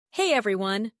Hey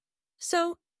everyone!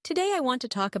 Today I want to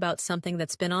talk about something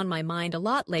that's been on my mind a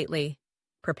lot lately,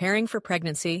 preparing for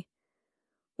pregnancy.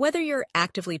 Whether you're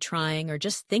actively trying or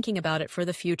just thinking about it for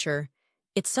the future,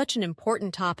 it's such an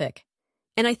important topic,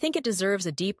 and I think it deserves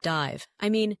a deep dive.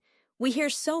 We hear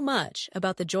so much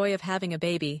about the joy of having a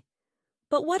baby,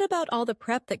 but what about all the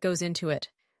prep that goes into it?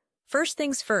 First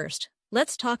things first,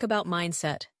 let's talk about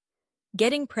mindset.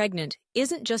 Getting pregnant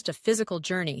isn't just a physical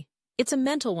journey, it's a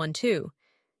mental one too.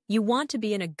 You want to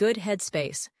be in a good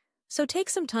headspace, so take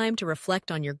some time to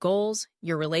reflect on your goals,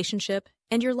 your relationship,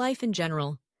 and your life in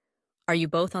general. Are you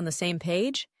both on the same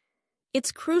page?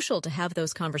 It's crucial to have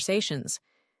those conversations.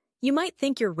 You might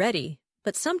think you're ready,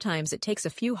 but sometimes it takes a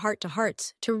few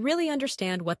heart-to-hearts to really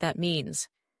understand what that means.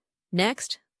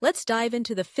 Next, let's dive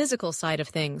into the physical side of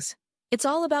things. It's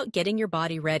all about getting your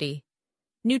body ready.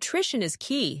 Nutrition is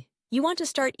key. You want to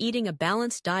start eating a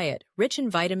balanced diet rich in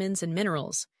vitamins and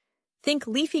minerals. Think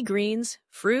leafy greens,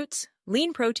 fruits,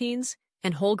 lean proteins,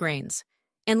 and whole grains.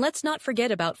 And let's not forget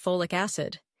about folic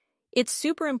acid. It's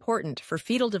super important for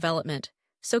fetal development,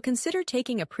 so consider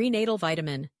taking a prenatal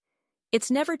vitamin.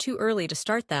 It's never too early to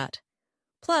start that.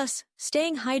 Plus,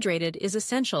 staying hydrated is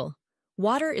essential.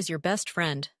 Water is your best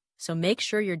friend, so make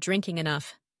sure you're drinking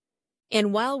enough.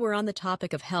 And while we're on the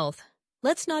topic of health,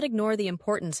 let's not ignore the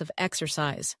importance of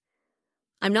exercise.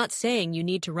 I'm not saying you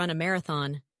need to run a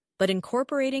marathon, but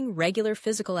incorporating regular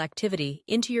physical activity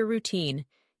into your routine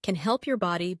can help your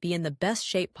body be in the best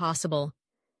shape possible.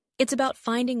 It's about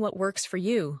finding what works for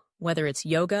you, whether it's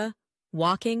yoga,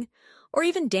 walking, or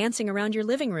even dancing around your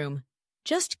living room.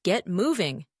 Just get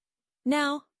moving.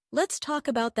 Now, let's talk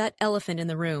about that elephant in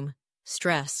the room,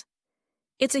 stress.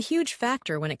 It's a huge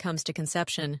factor when it comes to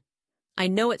conception. I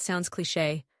know it sounds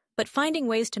cliché, but finding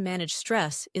ways to manage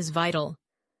stress is vital.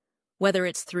 Whether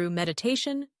it's through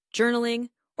meditation, journaling,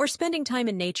 or spending time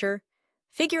in nature,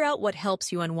 figure out what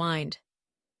helps you unwind.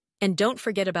 And don't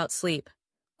forget about sleep.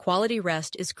 Quality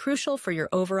rest is crucial for your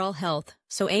overall health,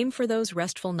 so aim for those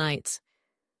restful nights.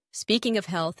 Speaking of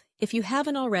health, if you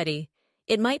haven't already,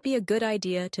 it might be a good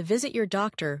idea to visit your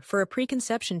doctor for a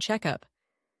preconception checkup.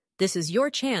 This is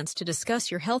your chance to discuss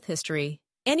your health history,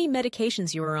 any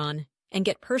medications you are on, and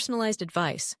get personalized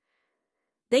advice.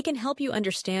 They can help you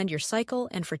understand your cycle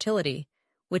and fertility,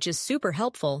 which is super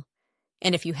helpful.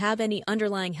 And if you have any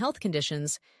underlying health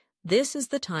conditions, this is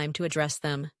the time to address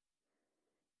them.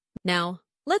 Now,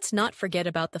 let's not forget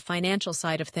about the financial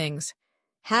side of things.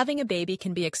 Having a baby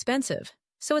can be expensive,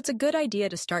 so it's a good idea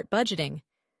to start budgeting.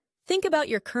 Think about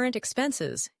your current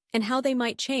expenses and how they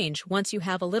might change once you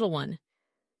have a little one.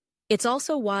 It's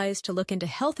also wise to look into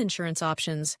health insurance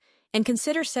options and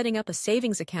consider setting up a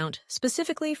savings account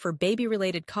specifically for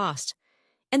baby-related costs.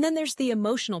 And then there's the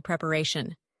emotional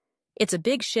preparation. It's a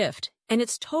big shift, and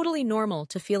it's totally normal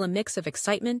to feel a mix of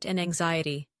excitement and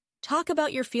anxiety. Talk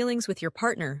about your feelings with your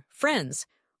partner, friends,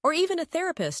 or even a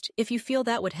therapist if you feel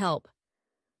that would help.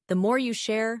 The more you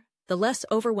share, the less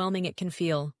overwhelming it can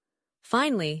feel.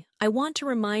 Finally, I want to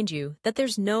remind you that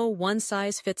there's no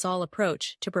one-size-fits-all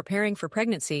approach to preparing for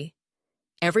pregnancy.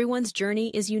 Everyone's journey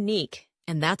is unique,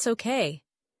 and that's okay.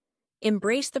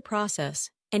 Embrace the process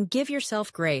and give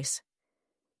yourself grace.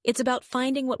 It's about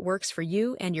finding what works for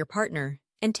you and your partner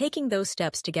and taking those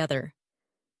steps together.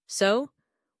 So,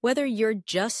 whether you're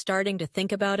just starting to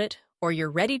think about it or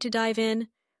you're ready to dive in,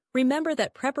 remember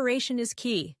that preparation is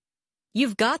key.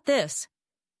 You've got this.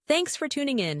 Thanks for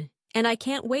tuning in, and I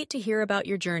can't wait to hear about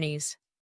your journeys.